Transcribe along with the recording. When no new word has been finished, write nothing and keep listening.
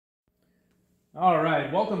All right,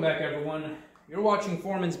 welcome back everyone. You're watching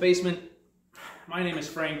Foreman's Basement. My name is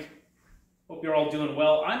Frank. Hope you're all doing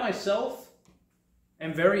well. I myself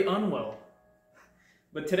am very unwell.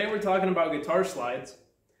 But today we're talking about guitar slides.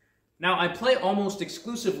 Now, I play almost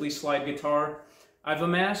exclusively slide guitar. I've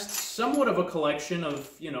amassed somewhat of a collection of,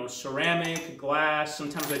 ceramic, glass.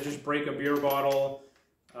 Sometimes I just break a beer bottle.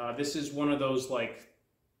 This is one of those like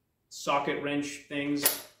socket wrench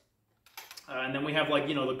things. And then we have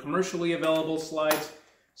the commercially available slides.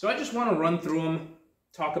 So I just want to run through them,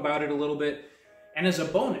 talk about it a little bit. And as a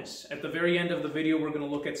bonus, at the very end of the video, we're going to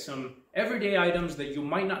look at some everyday items that you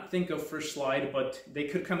might not think of for slide, but they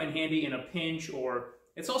could come in handy in a pinch, or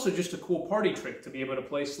it's also just a cool party trick to be able to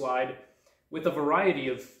play slide with a variety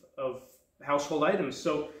of household items.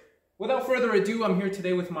 So without further ado, I'm here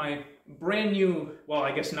today with my brand new, well,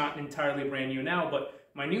 I guess not entirely brand new now, but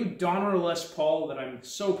my new Donner Les Paul that I'm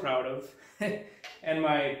so proud of. And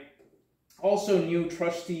my also new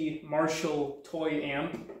trusty Marshall toy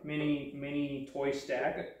amp, mini toy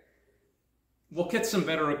stack. We'll get some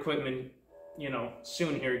better equipment,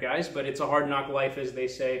 soon here, guys, but it's a hard knock life, as they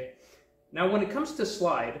say. Now, when it comes to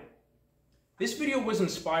slide, this video was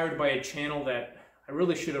inspired by a channel that I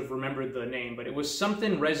really should have remembered the name, but it was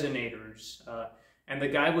something Resonators, and the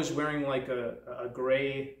guy was wearing like a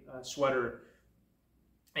gray sweater.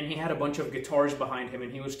 And he had a bunch of guitars behind him, and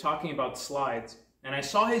he was talking about slides. And I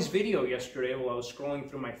saw his video yesterday while I was scrolling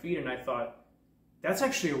through my feed, and I thought, that's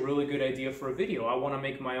actually a really good idea for a video. I want to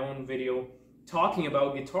make my own video talking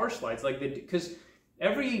about guitar slides. Because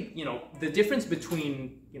the difference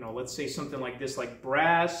between, let's say something like this, like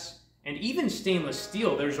brass, and even stainless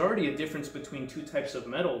steel, there's already a difference between two types of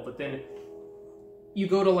metal. But then you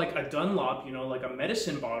go to like a Dunlop, like a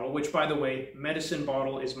medicine bottle, which, by the way, medicine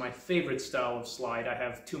bottle is my favorite style of slide. I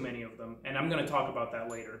have too many of them, and I'm going to talk about that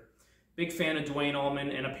later. Big fan of Duane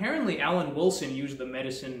Allman, and apparently Alan Wilson used the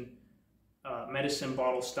medicine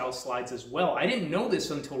bottle style slides as well. I didn't know this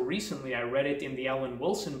until recently. I read it in the Alan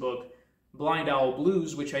Wilson book, Blind Owl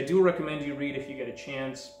Blues, which I do recommend you read if you get a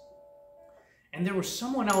chance. And there was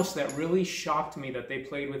someone else that really shocked me that they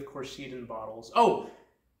played with Corsidan bottles. Oh!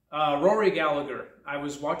 Rory Gallagher. I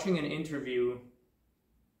was watching an interview,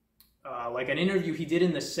 he did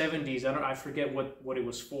in the 70s. I forget what it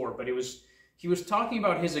was for, but he was talking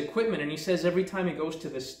about his equipment, and he says every time he goes to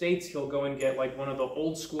the States, he'll go and get like one of the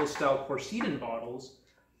old school style Corsidan bottles.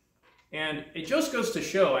 And it just goes to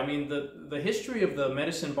show, I mean, the history of the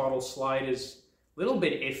medicine bottle slide is a little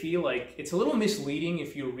bit iffy. Like, it's a little misleading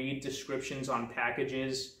if you read descriptions on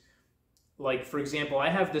packages. Like, for example, I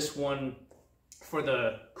have this one for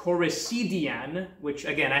the Corsidan, which,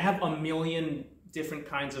 again, I have a million different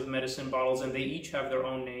kinds of medicine bottles, and they each have their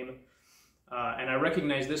own name. And I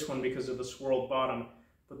recognize this one because of the swirled bottom.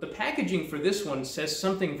 But the packaging for this one says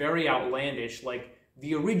something very outlandish, like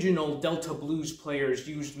the original Delta Blues players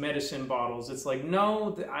used medicine bottles. It's like,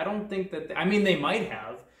 no, I don't think that... I mean, they might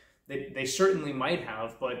have. They certainly might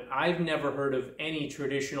have, but I've never heard of any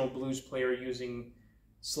traditional blues player using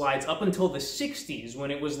slides up until the 60s,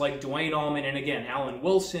 when it was like Duane Allman and, again, Alan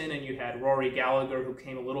Wilson, and you had Rory Gallagher, who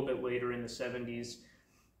came a little bit later in the 70s.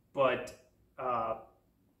 But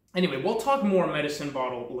anyway, we'll talk more medicine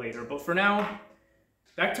bottle later. But for now,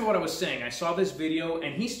 back to what I was saying. I saw this video,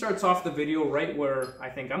 and he starts off the video right where I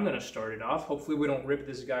think I'm going to start it off. Hopefully we don't rip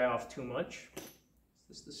this guy off too much.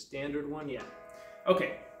 Is this the standard one? Yeah.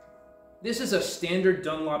 Okay. This is a standard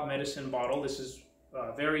Dunlop medicine bottle. This is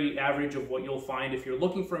very average of what you'll find if you're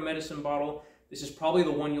looking for a medicine bottle. This is probably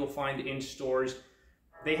the one you'll find in stores.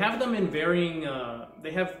 They have them in varying,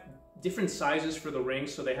 they have different sizes for the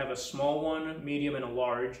rings, so they have a small one, medium, and a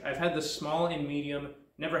large. I've had the small and medium,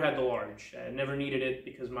 never had the large. I never needed it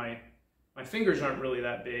because my fingers aren't really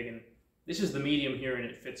that big, and this is the medium here, and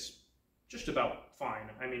it fits just about fine.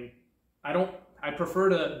 I mean, I prefer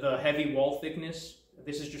the heavy wall thickness.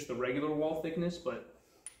 This is just the regular wall thickness, but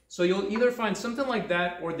so you'll either find something like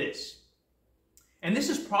that or this. And this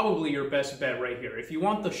is probably your best bet right here. If you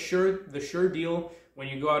want the sure deal when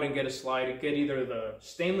you go out and get a slide, get either the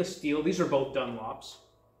stainless steel. These are both Dunlops.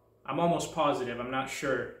 I'm almost positive. I'm not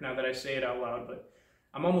sure now that I say it out loud, but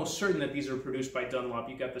I'm almost certain that these are produced by Dunlop.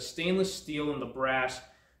 You got the stainless steel and the brass.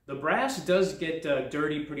 The brass does get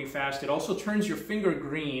dirty pretty fast. It also turns your finger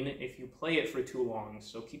green if you play it for too long.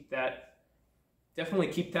 So definitely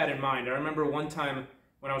keep that in mind. I remember one time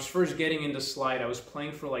when I was first getting into slide, I was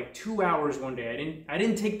playing for like 2 hours one day. I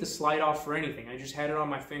didn't take the slide off for anything. I just had it on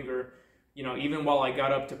my finger, even while I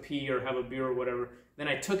got up to pee or have a beer or whatever. Then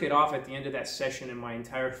I took it off at the end of that session, and my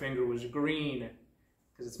entire finger was green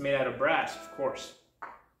because it's made out of brass, of course.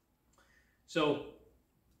 So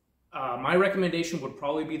My recommendation would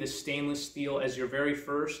probably be the stainless steel as your very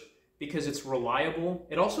first because it's reliable.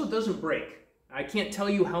 It also doesn't break. I can't tell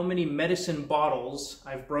you how many medicine bottles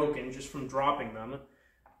I've broken just from dropping them.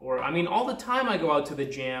 Or, I mean, all the time I go out to the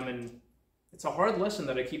jam, and it's a hard lesson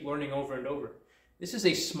that I keep learning over and over. This is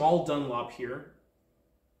a small Dunlop here.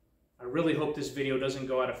 I really hope this video doesn't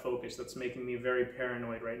go out of focus. That's making me very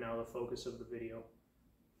paranoid right now, the focus of the video.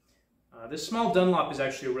 This small Dunlop is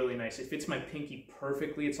actually really nice. It fits my pinky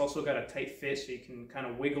perfectly. It's also got a tight fit, so you can kind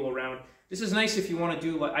of wiggle around. This is nice if you want to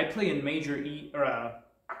do, like, I play in major E,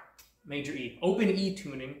 open E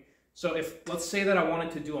tuning. So if, let's say that I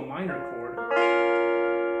wanted to do a minor chord,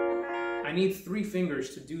 I need 3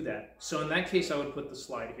 fingers to do that. So in that case, I would put the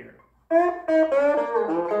slide here.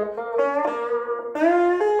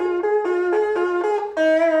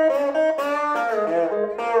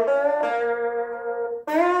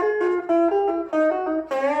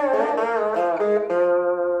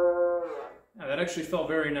 Actually felt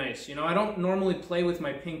very nice. You know, I don't normally play with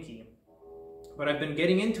my pinky, but I've been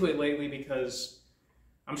getting into it lately because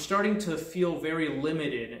I'm starting to feel very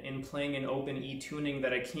limited in playing in open E tuning,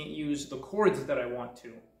 that I can't use the chords that I want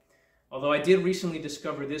to. Although I did recently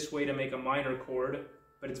discover this way to make a minor chord,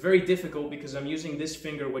 but it's very difficult because I'm using this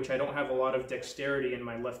finger, which I don't have a lot of dexterity in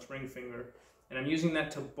my left ring finger, and I'm using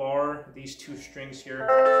that to bar these 2 strings here.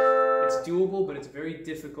 It's doable, but it's very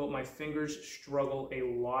difficult. My fingers struggle a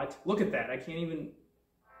lot. Look at that. I can't even...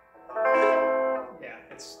 Yeah,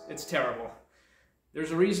 it's terrible. There's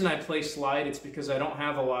a reason I play slide. It's because I don't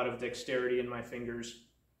have a lot of dexterity in my fingers.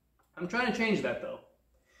 I'm trying to change that, though.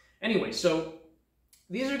 Anyway, so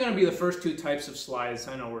these are going to be the first 2 types of slides.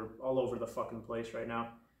 I know we're all over the fucking place right now.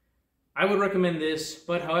 I would recommend this,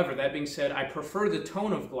 but however, that being said, I prefer the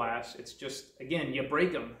tone of glass. It's just, again, you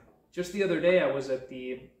break them. Just the other day, I was at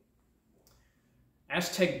the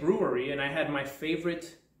Aztec Brewery, and I had my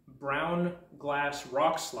favorite brown glass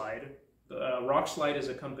rock slide. Rock Slide is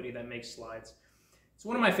a company that makes slides. It's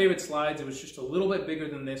one of my favorite slides. It was just a little bit bigger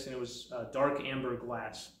than this, and it was dark amber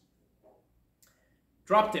glass.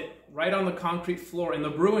 Dropped it right on the concrete floor in the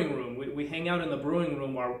brewing room. We hang out in the brewing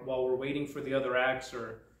room while we're waiting for the other acts,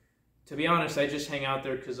 or to be honest, I just hang out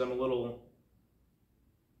there because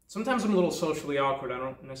sometimes I'm a little socially awkward. I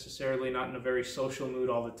don't necessarily, not in a very social mood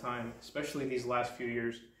all the time, especially these last few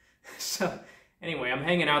years. So anyway, I'm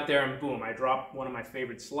hanging out there and boom, I dropped one of my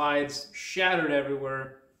favorite slides, shattered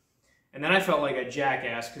everywhere. And then I felt like a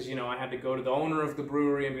jackass because, you know, I had to go to the owner of the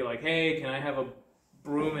brewery and be like, hey, can I have a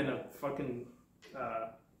broom and a fucking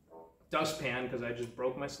dustpan because I just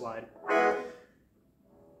broke my slide.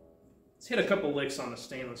 Let's hit a couple licks on the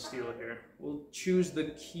stainless steel here. We'll choose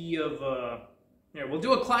the key of, here, we'll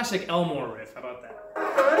do a classic Elmore riff. How about that?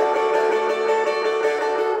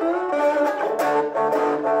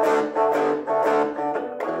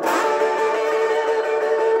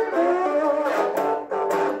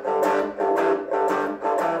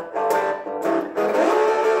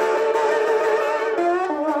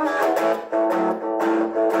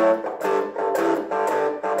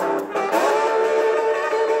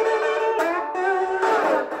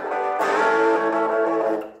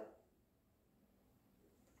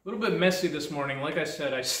 Messy this morning. Like I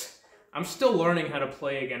said, I'm still learning how to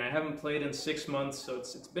play again. I haven't played in 6 months, so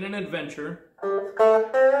it's been an adventure. I'm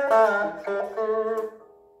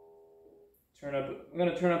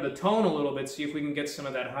gonna turn up the tone a little bit, see if we can get some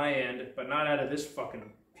of that high end, but not out of this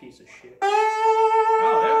fucking piece of shit.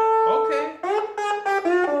 Oh, there. Okay.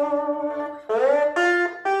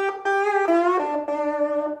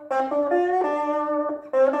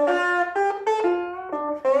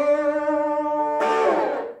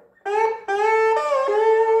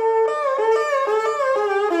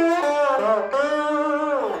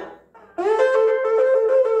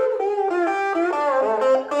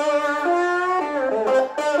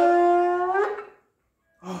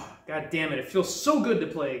 Damn it, it feels so good to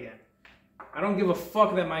play again. I don't give a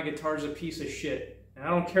fuck that my guitar's a piece of shit, and I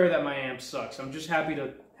don't care that my amp sucks. I'm just happy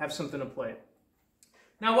to have something to play.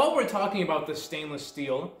 Now, while we're talking about this stainless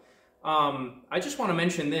steel, I just want to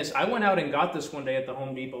mention this. I went out and got this one day at the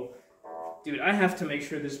Home Depot. Dude, I have to make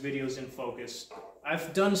sure this video's in focus.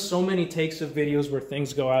 I've done so many takes of videos where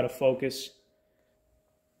things go out of focus.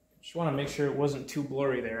 Just want to make sure it wasn't too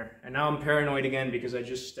blurry there. And now I'm paranoid again because I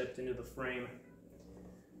just stepped into the frame.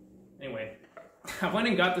 Anyway, I went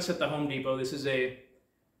and got this at the Home Depot. This is a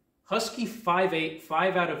Husky 5/8,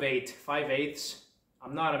 5 out of 8, 5/8.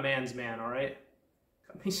 I'm not a man's man, all right?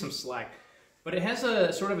 Cut me some slack. But it has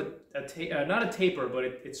a sort of not a taper, but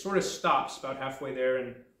it sort of stops about halfway there.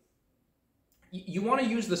 And you want to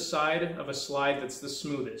use the side of a slide that's the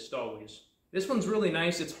smoothest, always. This one's really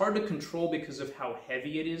nice. It's hard to control because of how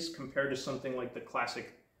heavy it is compared to something like the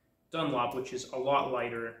classic Dunlop, which is a lot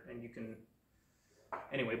lighter, and you can...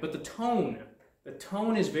 Anyway, but the tone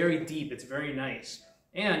is very deep. It's very nice.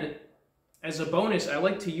 And as a bonus, I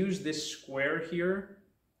like to use this square here.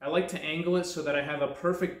 I like to angle it so that I have a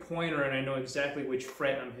perfect pointer and I know exactly which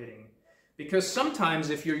fret I'm hitting. Because sometimes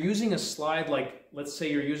if you're using a slide like, let's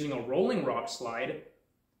say you're using a Rolling Rock slide,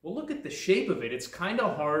 well, look at the shape of it. It's kind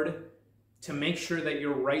of hard to make sure that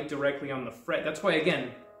you're right directly on the fret. That's why, again,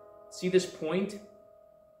 see this point?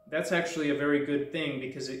 That's actually a very good thing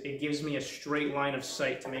because it gives me a straight line of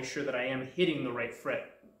sight to make sure that I am hitting the right fret.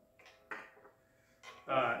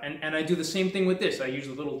 And I do the same thing with this. I use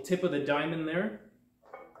a little tip of the diamond there.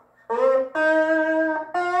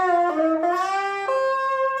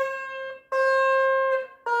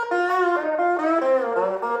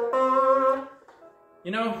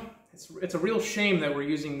 You know, it's a real shame that we're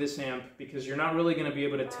using this amp because you're not really going to be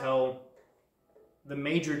able to tell the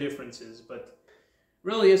major differences, but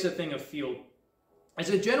really is a thing of feel. As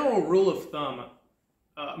a general rule of thumb,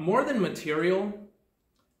 more than material,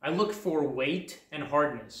 I look for weight and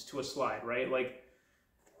hardness to a slide, right? Like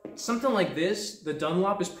something like this, the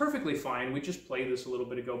Dunlop is perfectly fine. We just played this a little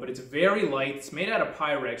bit ago, but it's very light. It's made out of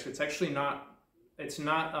Pyrex. It's actually not. It's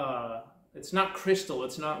not crystal.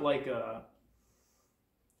 It's not like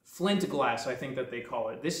flint glass, I think that they call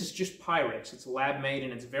it. This is just Pyrex. It's lab made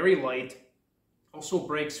and it's very light. Also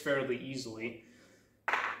breaks fairly easily.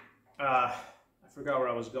 I forgot where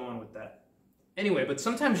I was going with that. Anyway, but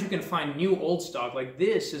sometimes you can find new old stock. Like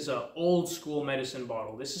this is an old school medicine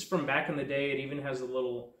bottle. This is from back in the day. It even has a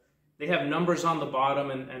little, they have numbers on the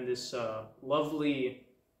bottom and this lovely,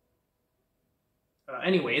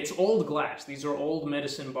 anyway, it's old glass. These are old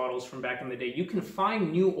medicine bottles from back in the day. You can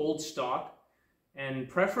find new old stock, and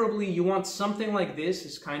preferably you want something like this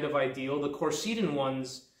is kind of ideal. The Corsiden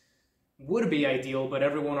ones would be ideal, but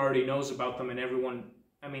everyone already knows about them, and everyone,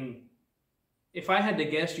 I mean, if I had to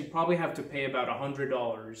guess, you probably have to pay about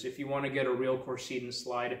 $100 if you want to get a real Corsiden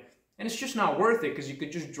slide. And it's just not worth it because you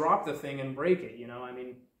could just drop the thing and break it, you know? I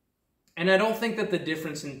mean, and I don't think that the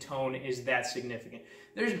difference in tone is that significant.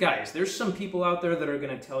 There's some people out there that are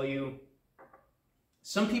going to tell you,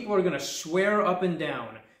 some people are going to swear up and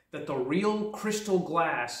down that the real crystal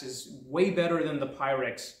glass is way better than the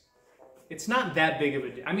Pyrex. It's not that big of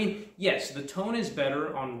a... I mean, yes, the tone is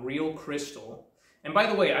better on real crystal. And by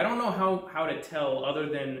the way, I don't know how to tell other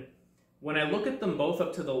than when I look at them both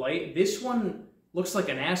up to the light, this one looks like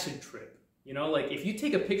an acid trip. You know, like if you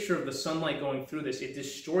take a picture of the sunlight going through this, it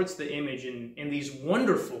distorts the image in these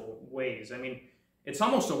wonderful ways. I mean, it's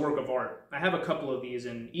almost a work of art. I have a couple of these,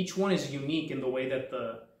 and each one is unique in the way that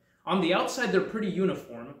on the outside they're pretty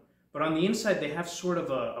uniform, but on the inside they have sort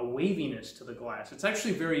of a waviness to the glass. It's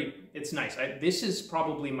actually it's nice. This is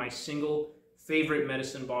probably my single favorite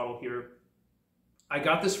medicine bottle here. I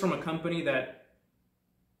got this from a company that,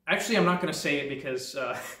 actually I'm not going to say it because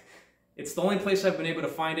it's the only place I've been able to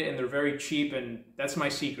find it and they're very cheap and that's my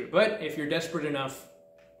secret. But if you're desperate enough,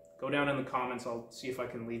 go down in the comments. I'll see if I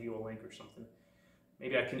can leave you a link or something.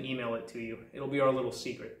 Maybe I can email it to you. It'll be our little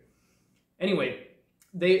secret. Anyway,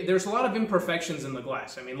 there's a lot of imperfections in the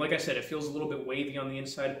glass. I mean, like I said, it feels a little bit wavy on the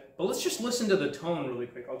inside. But let's just listen to the tone really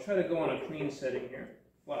quick. I'll try to go on a clean setting here.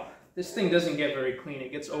 Wow, this thing doesn't get very clean.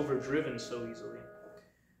 It gets overdriven so easily.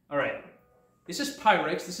 All right, this is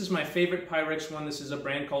Pyrex. This is my favorite Pyrex one. This is a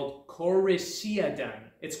brand called Corsiden.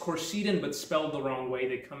 It's Corsiden, but spelled the wrong way.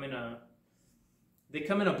 They come in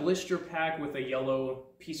a blister pack with a yellow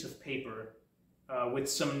piece of paper with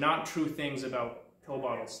some not true things about pill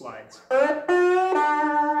bottle slides.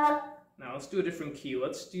 Now let's do a different key.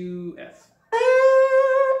 Let's do F.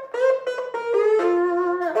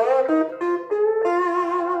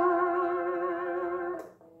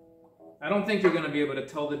 I don't think you're going to be able to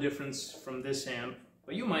tell the difference from this amp,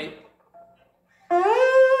 but you might.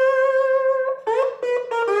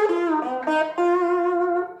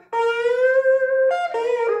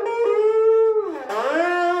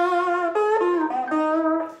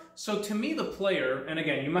 So to me the player, and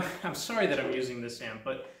again, I'm sorry that I'm using this amp,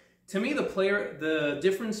 but to me the player, the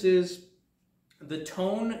difference is the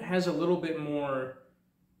tone has a little bit more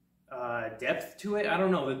depth to it. I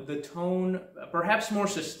don't know, the tone, perhaps more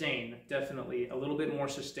sustain, definitely. A little bit more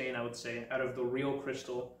sustain, I would say, out of the real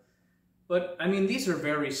crystal. But, I mean, these are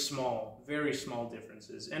very small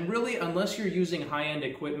differences. And really, unless you're using high-end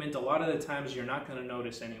equipment, a lot of the times you're not going to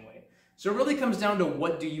notice anyway. So it really comes down to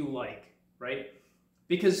what do you like, right?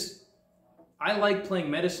 Because I like playing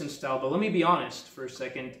medicine style, but let me be honest for a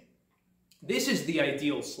second. This is the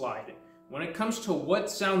ideal slide. When it comes to what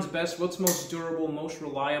sounds best, what's most durable, most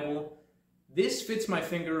reliable, This fits my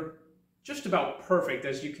finger just about perfect,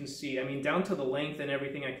 as you can see. I mean, down to the length and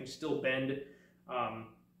everything, I can still bend. I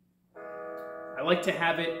like to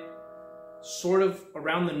have it sort of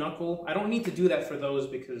around the knuckle. I don't need to do that for those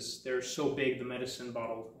because they're so big, the medicine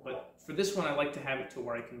bottle. But for this one, I like to have it to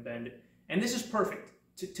where I can bend. And this is perfect.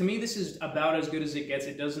 To me, this is about as good as it gets.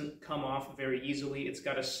 It doesn't come off very easily. It's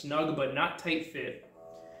got a snug but not tight fit.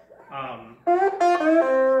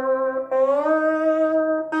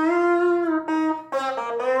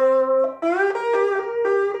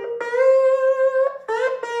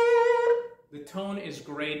 The tone is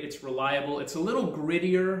great. It's reliable. It's a little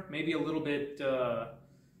grittier, maybe a little bit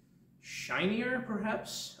shinier,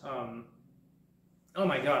 perhaps. Oh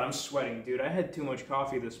my god, I'm sweating, dude. I had too much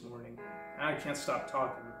coffee this morning. I can't stop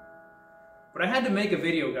talking. But I had to make a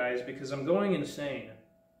video, guys, because I'm going insane.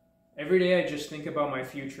 Every day I just think about my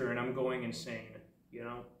future and I'm going insane, you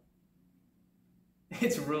know?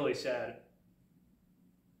 It's really sad.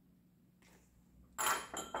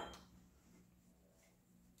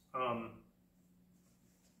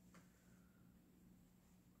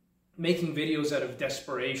 Making videos out of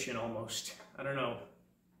desperation, almost. I don't know.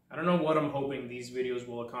 I don't know what I'm hoping these videos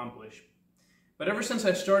will accomplish. But ever since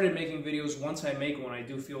I started making videos, once I make one, I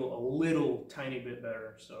do feel a little tiny bit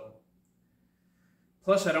better, so.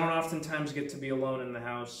 Plus, I don't oftentimes get to be alone in the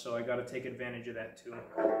house, so I gotta take advantage of that too.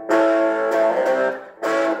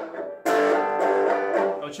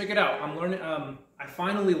 Oh, check it out. I'm learning, I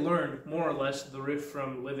finally learned, more or less, the riff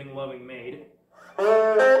from Living, Loving, Maid.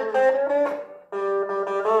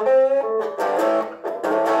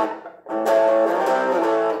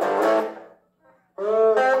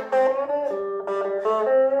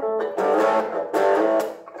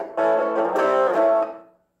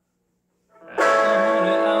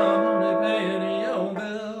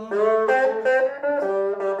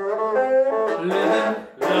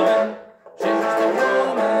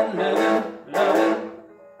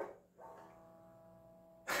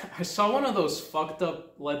 I saw one of those fucked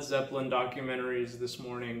up Led Zeppelin documentaries this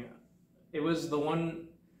morning. It was one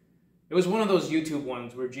of those YouTube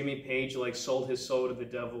ones where Jimmy Page like sold his soul to the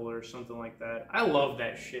devil or something like that. I love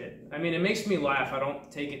that shit. I mean, it makes me laugh. I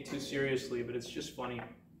don't take it too seriously, but it's just funny.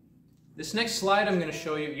 This next slide I'm going to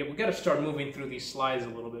show you, yeah, we got to start moving through these slides a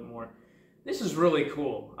little bit more. This is really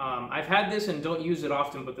cool. I've had this and don't use it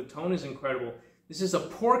often, but the tone is incredible. This is a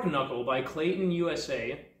Pork Knuckle by Clayton,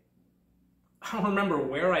 USA. I don't remember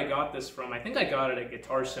where I got this from. I think I got it at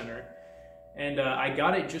Guitar Center. And I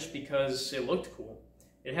got it just because it looked cool.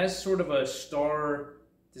 It has sort of a star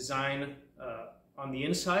design on the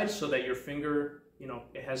inside so that your finger, you know,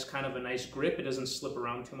 it has kind of a nice grip. It doesn't slip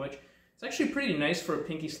around too much. It's actually pretty nice for a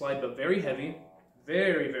pinky slide, but very heavy.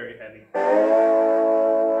 Very, very heavy.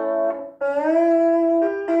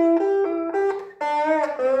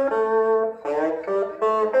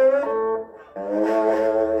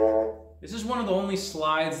 This is one of the only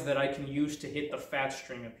slides that I can use to hit the fat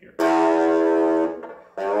string up here.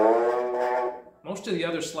 Most of the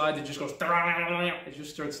other slides, it just goes, it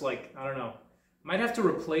just starts like, I don't know. Might have to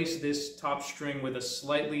replace this top string with a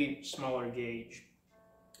slightly smaller gauge.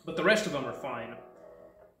 But the rest of them are fine.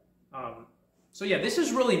 So yeah, this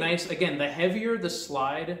is really nice. Again, the heavier the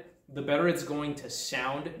slide, the better it's going to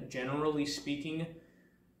sound, generally speaking.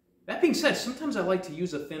 That being said, sometimes I like to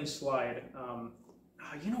use a thin slide.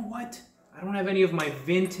 You know what? I don't have any of my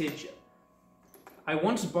vintage. I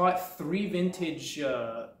once bought 3 vintage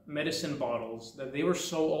medicine bottles. They were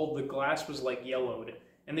so old, the glass was like yellowed.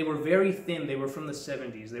 And they were very thin. They were from the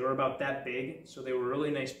 70s. They were about that big, so they were really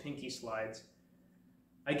nice pinky slides.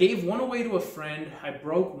 I gave one away to a friend. I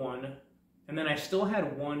broke one, and then I still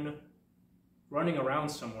had one running around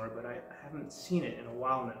somewhere, but I haven't seen it in a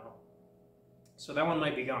while now. So that one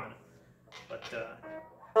might be gone. But,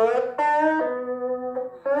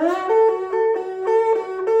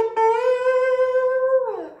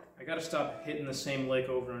 I gotta stop hitting the same lick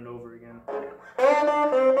over and over again.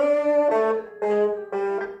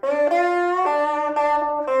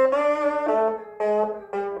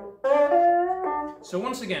 So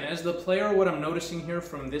once again, as the player, what I'm noticing here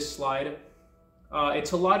from this slide,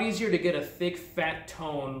 it's a lot easier to get a thick, fat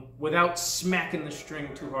tone without smacking the string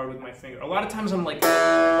too hard with my finger. A lot of times I'm like,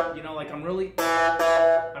 you know, like I'm really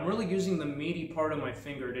using the meaty part of my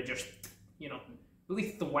finger to just, you know,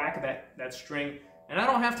 really thwack that string. And I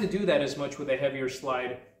don't have to do that as much with a heavier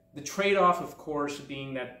slide. The trade-off, of course,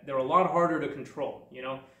 being that they're a lot harder to control, you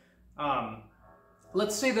know.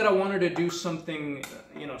 Let's say that I wanted to do something,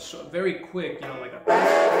 you know, so very quick, you know, like a...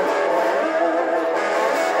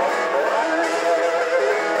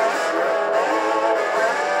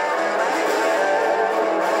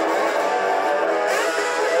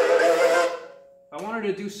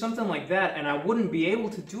 something like that, and I wouldn't be able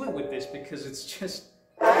to do it with this because it's just...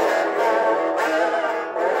 I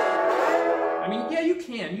mean, yeah, you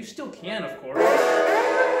can. You still can, of course.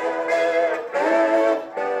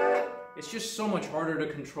 It's just so much harder to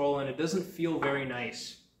control, and it doesn't feel very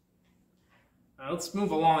nice. Let's move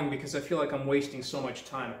along because I feel like I'm wasting so much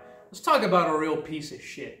time. Let's talk about a real piece of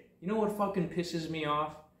shit. You know what fucking pisses me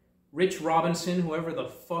off? Rich Robinson, whoever the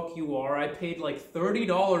fuck you are, I paid like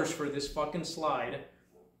 $30 for this fucking slide.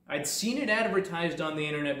 I'd seen it advertised on the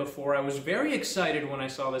internet before. I was very excited when I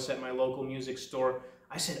saw this at my local music store.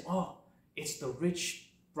 I said, oh, it's the Rich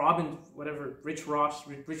Robinson, whatever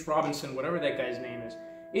that guy's name is.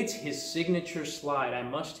 It's his signature slide. I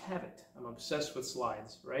must have it. I'm obsessed with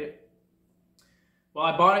slides, right? Well,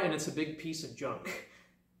 I bought it and it's a big piece of junk.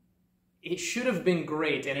 It should have been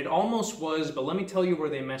great, and it almost was, but let me tell you where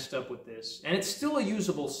they messed up with this. And it's still a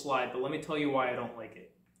usable slide, but let me tell you why I don't like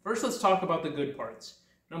it. First, let's talk about the good parts.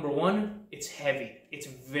 Number one, it's heavy. It's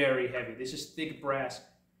very heavy. This is thick brass.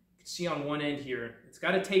 You can see on one end here, it's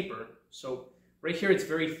got a taper. So right here, it's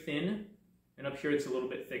very thin, and up here, it's a little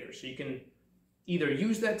bit thicker. So you can either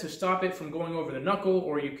use that to stop it from going over the knuckle,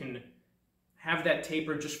 or you can have that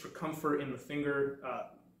taper just for comfort in the finger.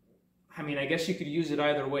 I mean, I guess you could use it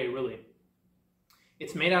either way, really.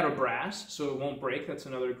 It's made out of brass, so it won't break. That's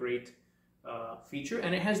another great feature.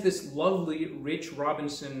 And it has this lovely Rich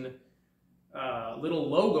Robinson little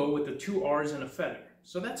logo with the 2 R's and a feather.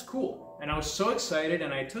 So that's cool. And I was so excited,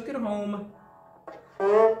 and I took it home. I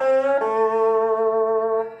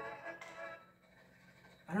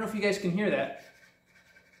don't know if you guys can hear that.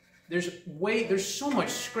 There's so much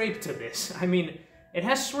scrape to this. I mean, it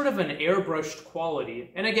has sort of an airbrushed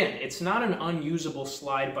quality. And again, it's not an unusable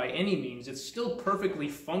slide by any means. It's still perfectly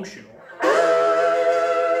functional. But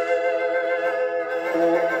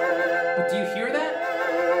do you hear that?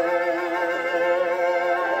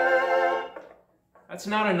 That's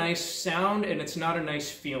not a nice sound, and it's not a nice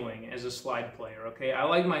feeling as a slide player, okay? I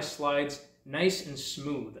like my slides nice and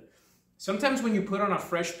smooth. Sometimes when you put on a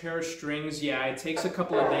fresh pair of strings, yeah, it takes a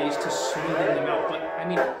couple of days to smoothen them out, but I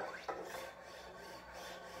mean...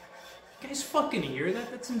 You guys fucking hear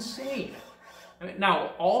that? That's insane. I mean,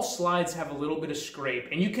 now, all slides have a little bit of scrape,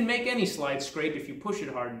 and you can make any slide scrape if you push it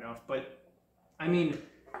hard enough, but, I mean,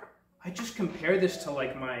 I just compare this to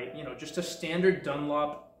like my, you know, just a standard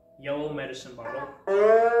Dunlop yellow medicine bottle.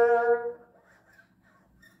 I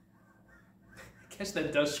guess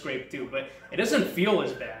that does scrape too, but it doesn't feel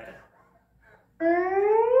as bad.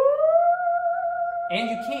 And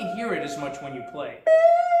you can't hear it as much when you play.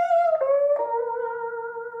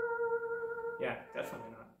 Yeah,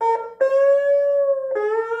 definitely not.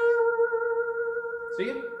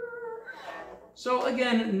 See? So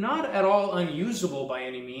again, not at all unusable by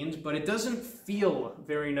any means, but it doesn't feel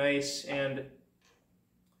very nice, and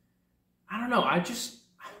I don't know,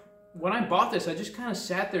 when I bought this, I just kind of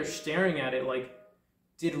sat there staring at it like,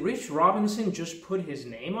 did Rich Robinson just put his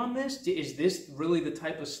name on this? Is this really the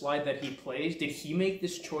type of slide that he plays? Did he make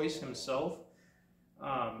this choice himself?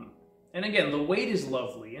 And again, the weight is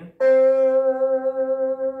lovely.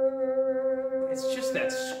 It's just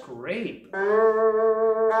that scrape.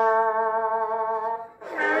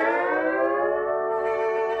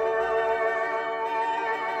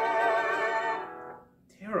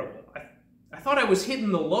 Terrible. I thought I was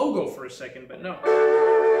hitting the logo for a second, but no.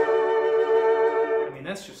 I mean,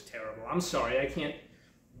 that's just terrible. I'm sorry, I can't...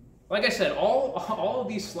 Like I said, all of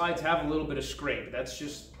these slides have a little bit of scrape. That's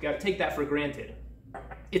just... Gotta take that for granted.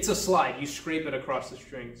 It's a slide. You scrape it across the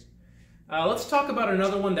strings. Let's talk about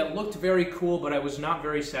another one that looked very cool, but I was not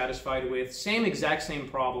very satisfied with. Exact same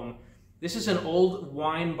problem. This is an old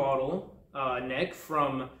wine bottle neck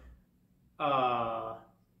from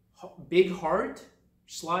Big Heart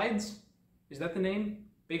Slides. Is that the name?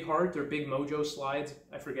 Big Heart or Big Mojo Slides?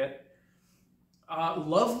 I forget.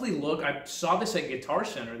 Lovely look. I saw this at Guitar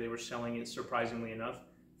Center. They were selling it, surprisingly enough.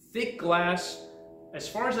 Thick glass. As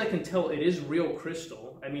far as I can tell, it is real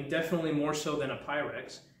crystal. I mean, definitely more so than a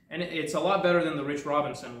Pyrex. And it's a lot better than the Rich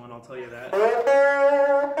Robinson one, I'll tell you that.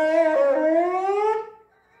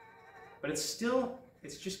 But it's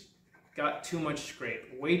just got too much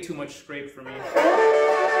scrape. Way too much scrape for me.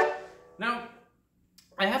 Now,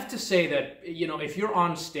 I have to say that, you know, if you're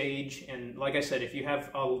on stage, and like I said, if you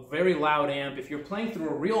have a very loud amp, if you're playing through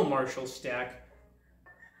a real Marshall stack,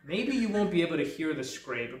 maybe you won't be able to hear the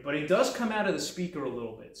scrape, but it does come out of the speaker a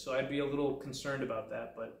little bit, so I'd be a little concerned about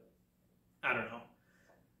that, but I don't know.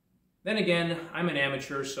 Then again, I'm an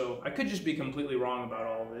amateur, so I could just be completely wrong about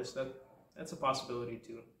all of this. That's a possibility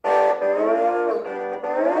too.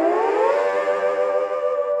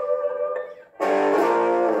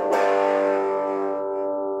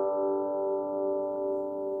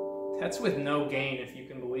 That's with no gain, if you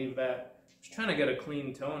can believe that. Just trying to get a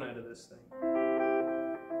clean tone out of this thing.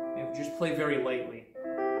 And just play very lightly.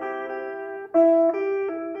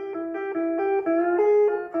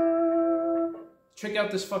 Check out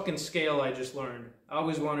this fucking scale I just learned. I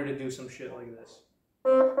always wanted to do some shit like this.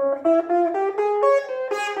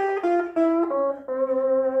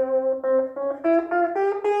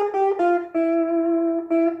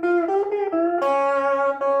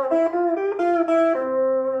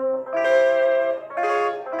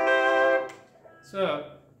 So,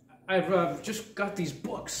 I've just got these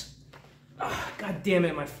books. God damn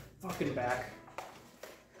it, my fucking back.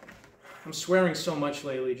 I'm swearing so much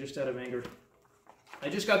lately, just out of anger. I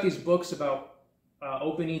just got these books about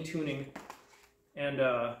open E tuning, and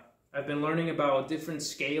I've been learning about different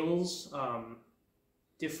scales,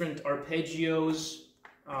 different arpeggios,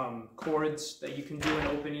 chords that you can do in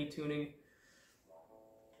open E tuning.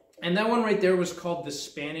 And that one right there was called the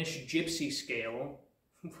Spanish Gypsy Scale,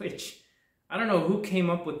 which I don't know who came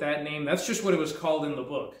up with that name. That's just what it was called in the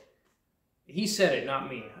book. He said it, not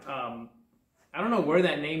me. I don't know where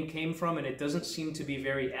that name came from, and it doesn't seem to be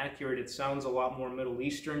very accurate. It sounds a lot more Middle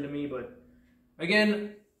Eastern to me, but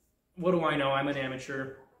again, what do I know? I'm an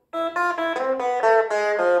amateur.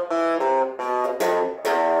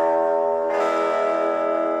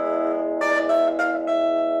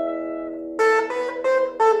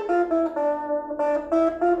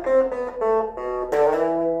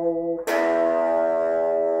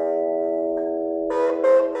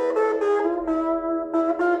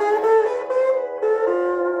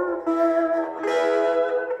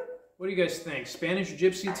 What do you guys think? Spanish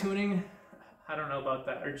Gypsy tuning? I don't know about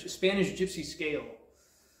that. Or Spanish Gypsy Scale.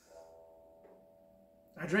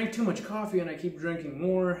 I drank too much coffee and I keep drinking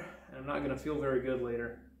more, and I'm not going to feel very good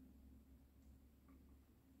later.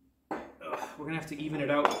 Ugh, we're going to have to even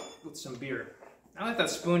it out with some beer. Now that that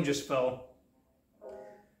spoon just fell,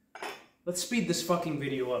 let's speed this fucking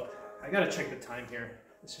video up. I got to check the time here.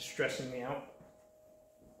 This is stressing me out.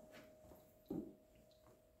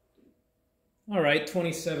 Alright,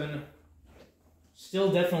 27.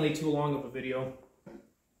 Still definitely too long of a video.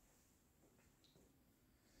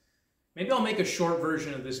 Maybe I'll make a short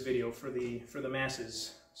version of this video for the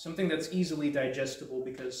masses. Something that's easily digestible,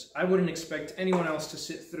 because I wouldn't expect anyone else to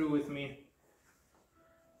sit through with me.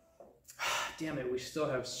 Damn it, we still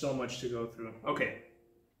have so much to go through. Okay.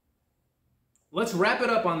 Let's wrap it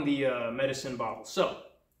up on the medicine bottle. So,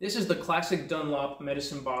 this is the classic Dunlop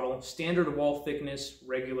medicine bottle. Standard wall thickness,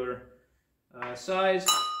 regular size.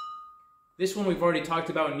 This one we've already talked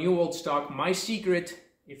about, new old stock. My secret,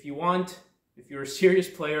 if you want, if you're a serious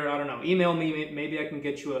player, I don't know, email me, maybe I can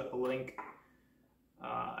get you a link.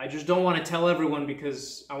 I just don't want to tell everyone,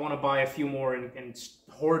 because I want to buy a few more and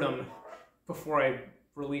hoard them before I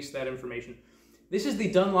release that information. This is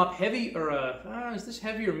the Dunlop heavy, or is this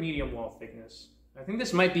heavy or medium wall thickness? I think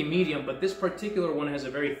this might be medium, but this particular one has a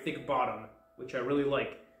very thick bottom, which I really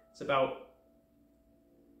like. It's about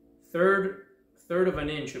third of an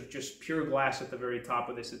inch of just pure glass at the very top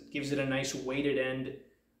of this. It gives it a nice weighted end.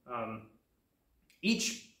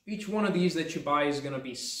 Each one of these that you buy is going to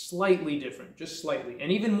be slightly different, just slightly,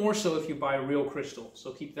 and even more so if you buy real crystal,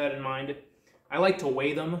 so keep that in mind. I like to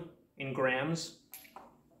weigh them in grams.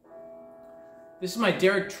 This is my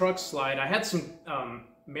Derek Truck slide. I had some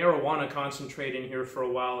marijuana concentrate in here for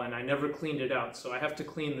a while, and I never cleaned it out, so I have to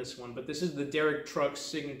clean this one. But this is the Derek Truck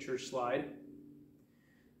signature slide.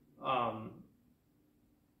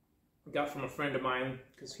 Got from a friend of mine,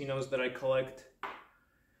 because he knows that I collect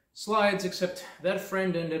slides, except that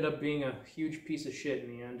friend ended up being a huge piece of shit in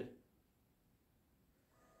the end.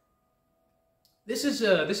 This is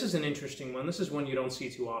an interesting one. This is one you don't see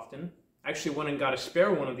too often. I actually went and got a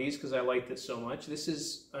spare one of these because I liked it so much. This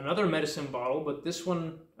is another medicine bottle, but this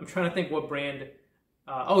one, I'm trying to think what brand.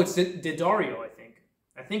 Oh, it's Didario, I think.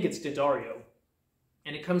 I think it's Didario.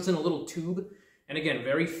 And it comes in a little tube. And again,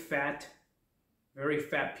 very fat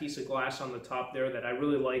piece of glass on the top there that I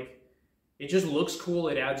really like. It just looks cool.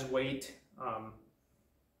 It adds weight.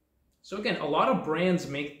 So again, a lot of brands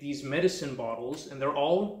make these medicine bottles, and they're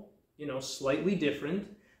all, you know, slightly different.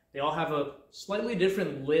 They all have a slightly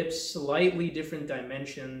different lip, slightly different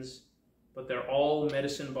dimensions, but they're all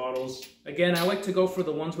medicine bottles. Again, I like to go for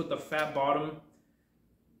the ones with the fat bottom.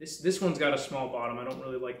 This one's got a small bottom. I don't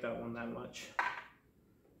really like that one that much.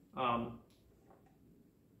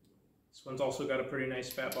 This one's also got a pretty nice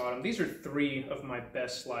fat bottom. These are 3 of my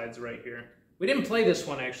best slides right here. We didn't play this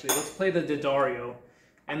one, actually. Let's play the Didario.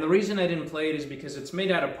 And the reason I didn't play it is because it's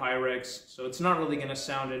made out of Pyrex, so it's not really going to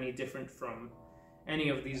sound any different from any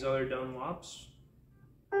of these other Dunlops.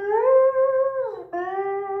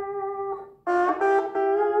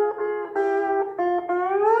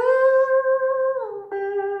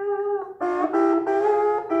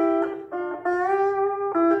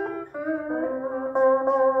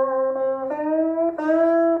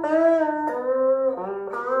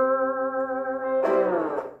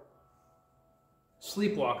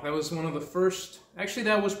 Sleepwalk. That was one of the first, actually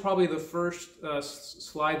that was probably the first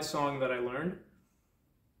slide song that I learned.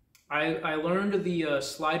 I learned the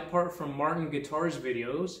slide part from Martin Guitar's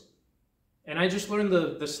videos, and I just learned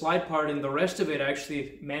the slide part, and the rest of it I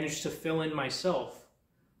actually managed to fill in myself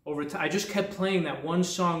over time. I just kept playing that one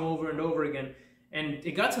song over and over again, and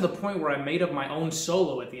it got to the point where I made up my own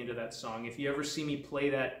solo at the end of that song. If you ever see me play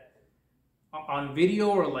that on video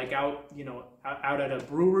or like out, you know, out at a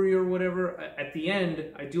brewery or whatever, at the end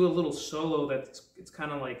I do a little solo that's, it's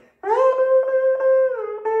kind of like,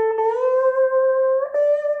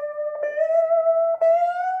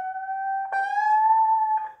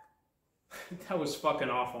 that was fucking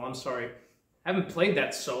awful, I'm sorry. I haven't played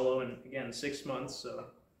that solo in, again, 6 months, so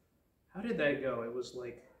how did that go? It was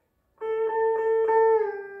like,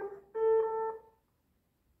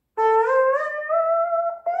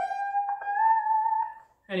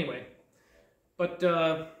 anyway, but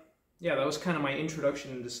yeah, that was kind of my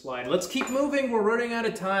introduction into slide. Let's keep moving, we're running out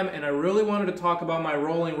of time, and I really wanted to talk about my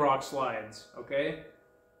Rolling Rock slides, okay?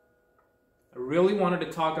 I really wanted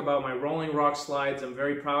to talk about my Rolling Rock slides. I'm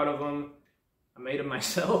very proud of them. I made them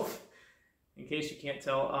myself, in case you can't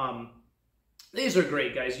tell. These are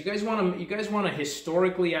great, guys. You guys want a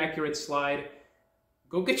historically accurate slide?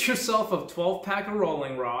 Go get yourself a 12-pack of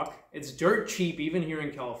Rolling Rock. It's dirt cheap, even here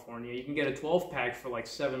in California. You can get a 12-pack for like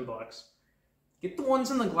 $7. Get the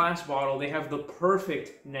ones in the glass bottle. They have the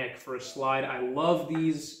perfect neck for a slide. I love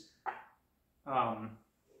these.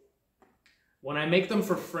 When I make them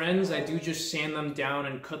for friends, I do just sand them down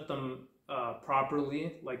and cut them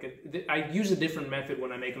properly. Like I use a different method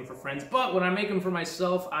when I make them for friends, but when I make them for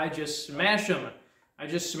myself, I just smash them. I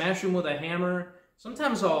just smash them with a hammer.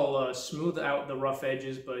 Sometimes I'll smooth out the rough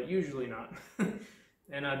edges, but usually not.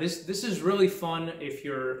 And this is really fun if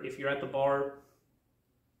you're at the bar.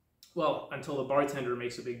 Well, until the bartender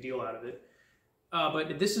makes a big deal out of it.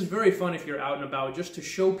 But this is very fun if you're out and about, just to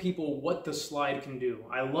show people what the slide can do.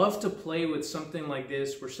 I love to play with something like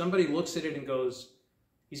this, where somebody looks at it and goes,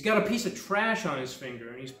 he's got a piece of trash on his finger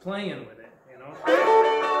and he's playing with it, you know?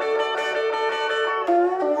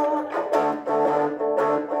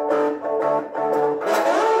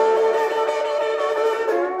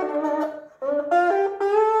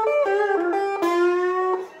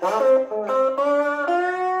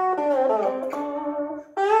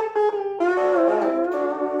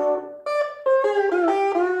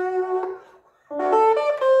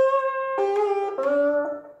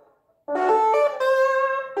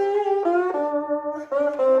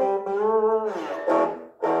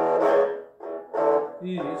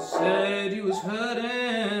 You said you was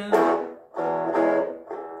hurting,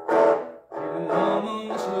 you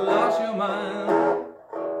almost lost your mind.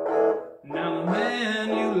 Now the man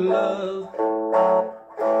you love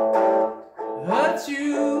hurts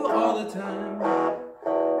you all the time.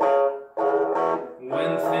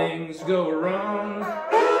 When things go wrong,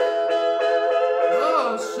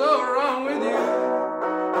 oh so wrong with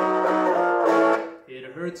you, it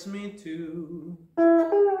hurts me too.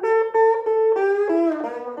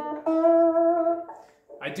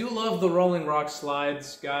 I do love the Rolling Rock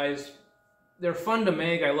slides, guys. They're fun to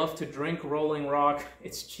make. I love to drink Rolling Rock.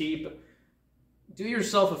 It's cheap. Do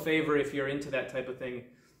yourself a favor if you're into that type of thing.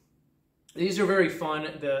 These are very fun.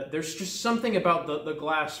 There's just something about the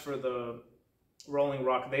glass for the Rolling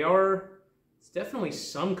Rock. It's definitely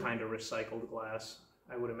some kind of recycled glass,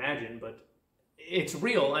 I would imagine, but it's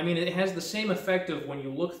real. I mean, it has the same effect of when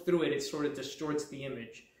you look through it, it sort of distorts the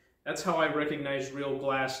image. That's how I recognize real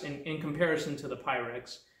glass in comparison to the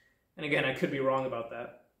Pyrex. And again, I could be wrong about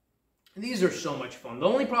that. These are so much fun. The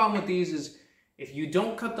only problem with these is if you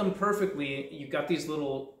don't cut them perfectly, you've got these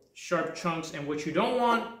little sharp chunks, and what you don't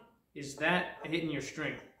want is that hitting your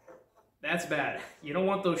string. That's bad. You don't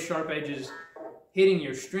want those sharp edges hitting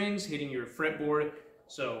your strings, hitting your fretboard.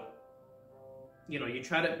 So, you know, you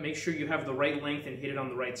try to make sure you have the right length and hit it on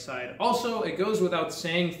the right side. Also, it goes without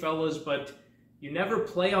saying, fellas, but you never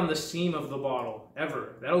play on the seam of the bottle,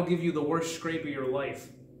 ever. That'll give you the worst scrape of your life.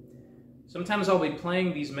 Sometimes I'll be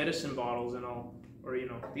playing these medicine bottles and or you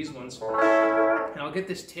know, these ones, and I'll get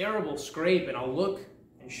this terrible scrape and I'll look,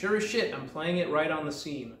 and sure as shit, I'm playing it right on the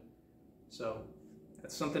seam. So,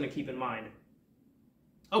 that's something to keep in mind.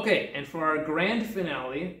 Okay, and for our grand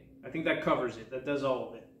finale, I think that covers it. That does all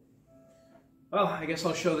of it. Well, I guess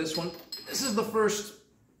I'll show this one. This is the first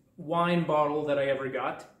wine bottle that I ever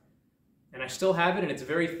got. And I still have it, and it's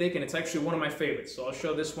very thick, and it's actually one of my favorites. So I'll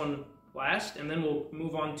show this one last, and then we'll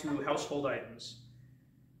move on to household items.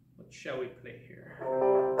 What shall we play here?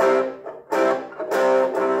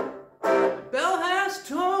 The bell has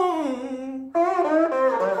tolled.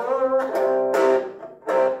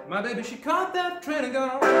 My My baby, she caught that train and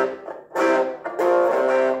gone.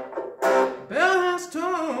 Bell has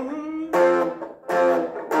tolled.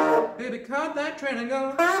 Baby, caught that train and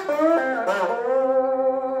gone.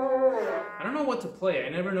 I don't know what to play. I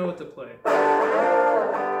never know what to play.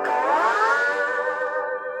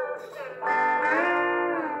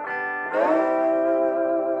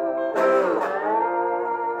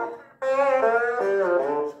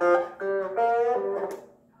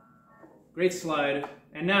 Great slide.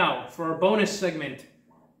 And now, for our bonus segment,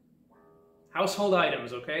 household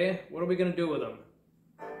items, okay? What are we going to do with them?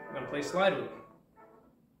 We're going to play slide with them.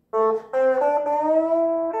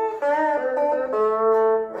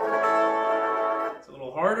 It's a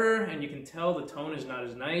little harder, and you can tell the tone is not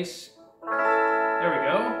as nice. There we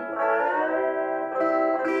go.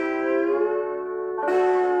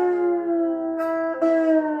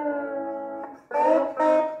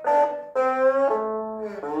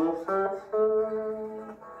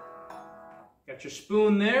 Got your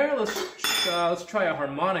spoon there. Let's try a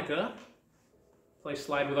harmonica. Play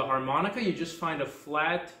slide with a harmonica. You just find a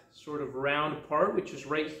flat, sort of round part, which is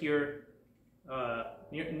right here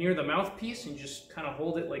near the mouthpiece, and you just kind of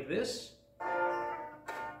hold it like this.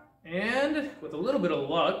 And with a little bit of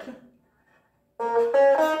luck,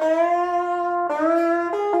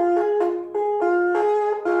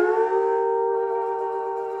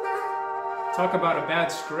 talk about a bad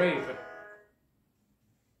scrape.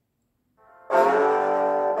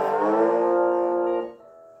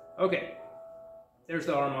 Okay, there's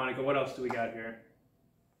the harmonica. What else do we got here?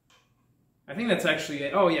 I think that's actually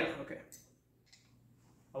it. Oh yeah, okay.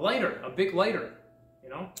 A lighter, a big lighter, you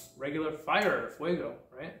know, regular fire, fuego,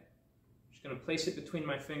 right? Just gonna place it between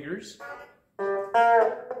my fingers.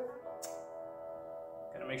 Gotta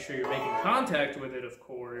make sure you're making contact with it, of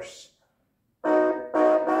course.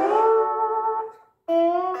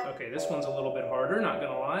 Okay, this one's a little bit harder, not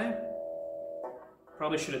gonna lie.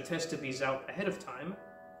 Probably should have tested these out ahead of time.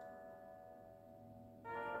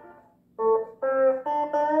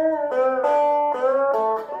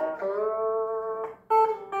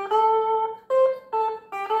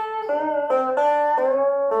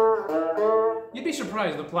 You'd be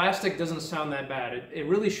surprised, the plastic doesn't sound that bad. It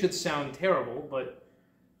really should sound terrible, but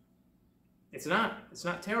it's not. It's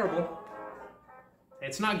not terrible.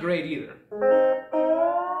 It's not great either.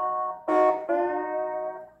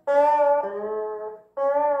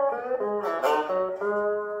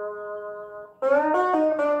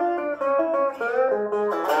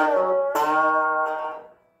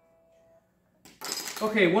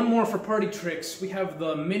 Okay, one more for party tricks. We have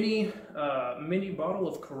the mini bottle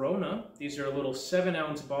of Corona. These are little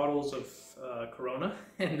 7-ounce bottles of Corona.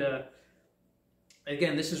 And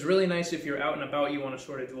again, this is really nice if you're out and about, you want to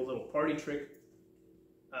sort of do a little party trick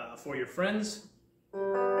for your friends. You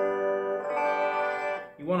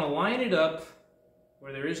want to line it up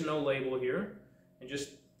where there is no label here, and just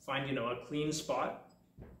find, you know, a clean spot.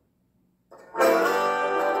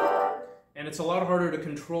 And it's a lot harder to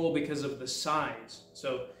control because of the size.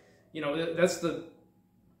 So, you know,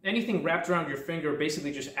 anything wrapped around your finger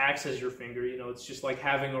basically just acts as your finger. You know, it's just like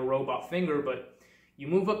having a robot finger, but you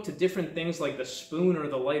move up to different things like the spoon or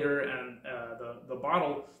the lighter and the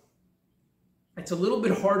bottle. It's a little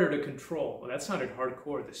bit harder to control. Well, that sounded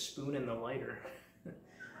hardcore, the spoon and the lighter.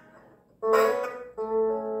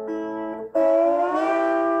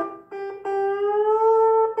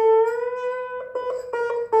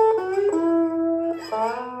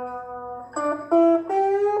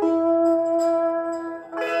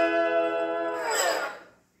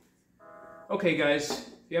 Okay, guys, if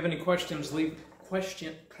you have any questions, leave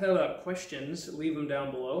them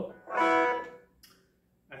down below. I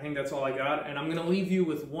think that's all I got, and I'm going to leave you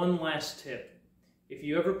with one last tip. If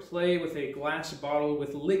you ever play with a glass bottle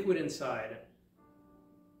with liquid inside,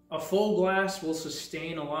 a full glass will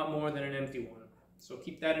sustain a lot more than an empty one. So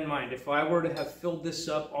keep that in mind. If I were to have filled this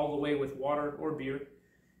up all the way with water or beer,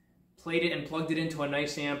 played it and plugged it into a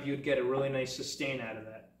nice amp, you'd get a really nice sustain out of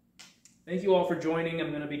that. Thank you all for joining.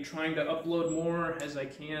 I'm going to be trying to upload more as I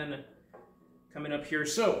can coming up here.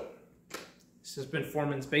 So, this has been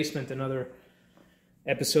Foreman's Basement, another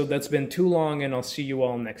episode that's been too long, and I'll see you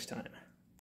all next time.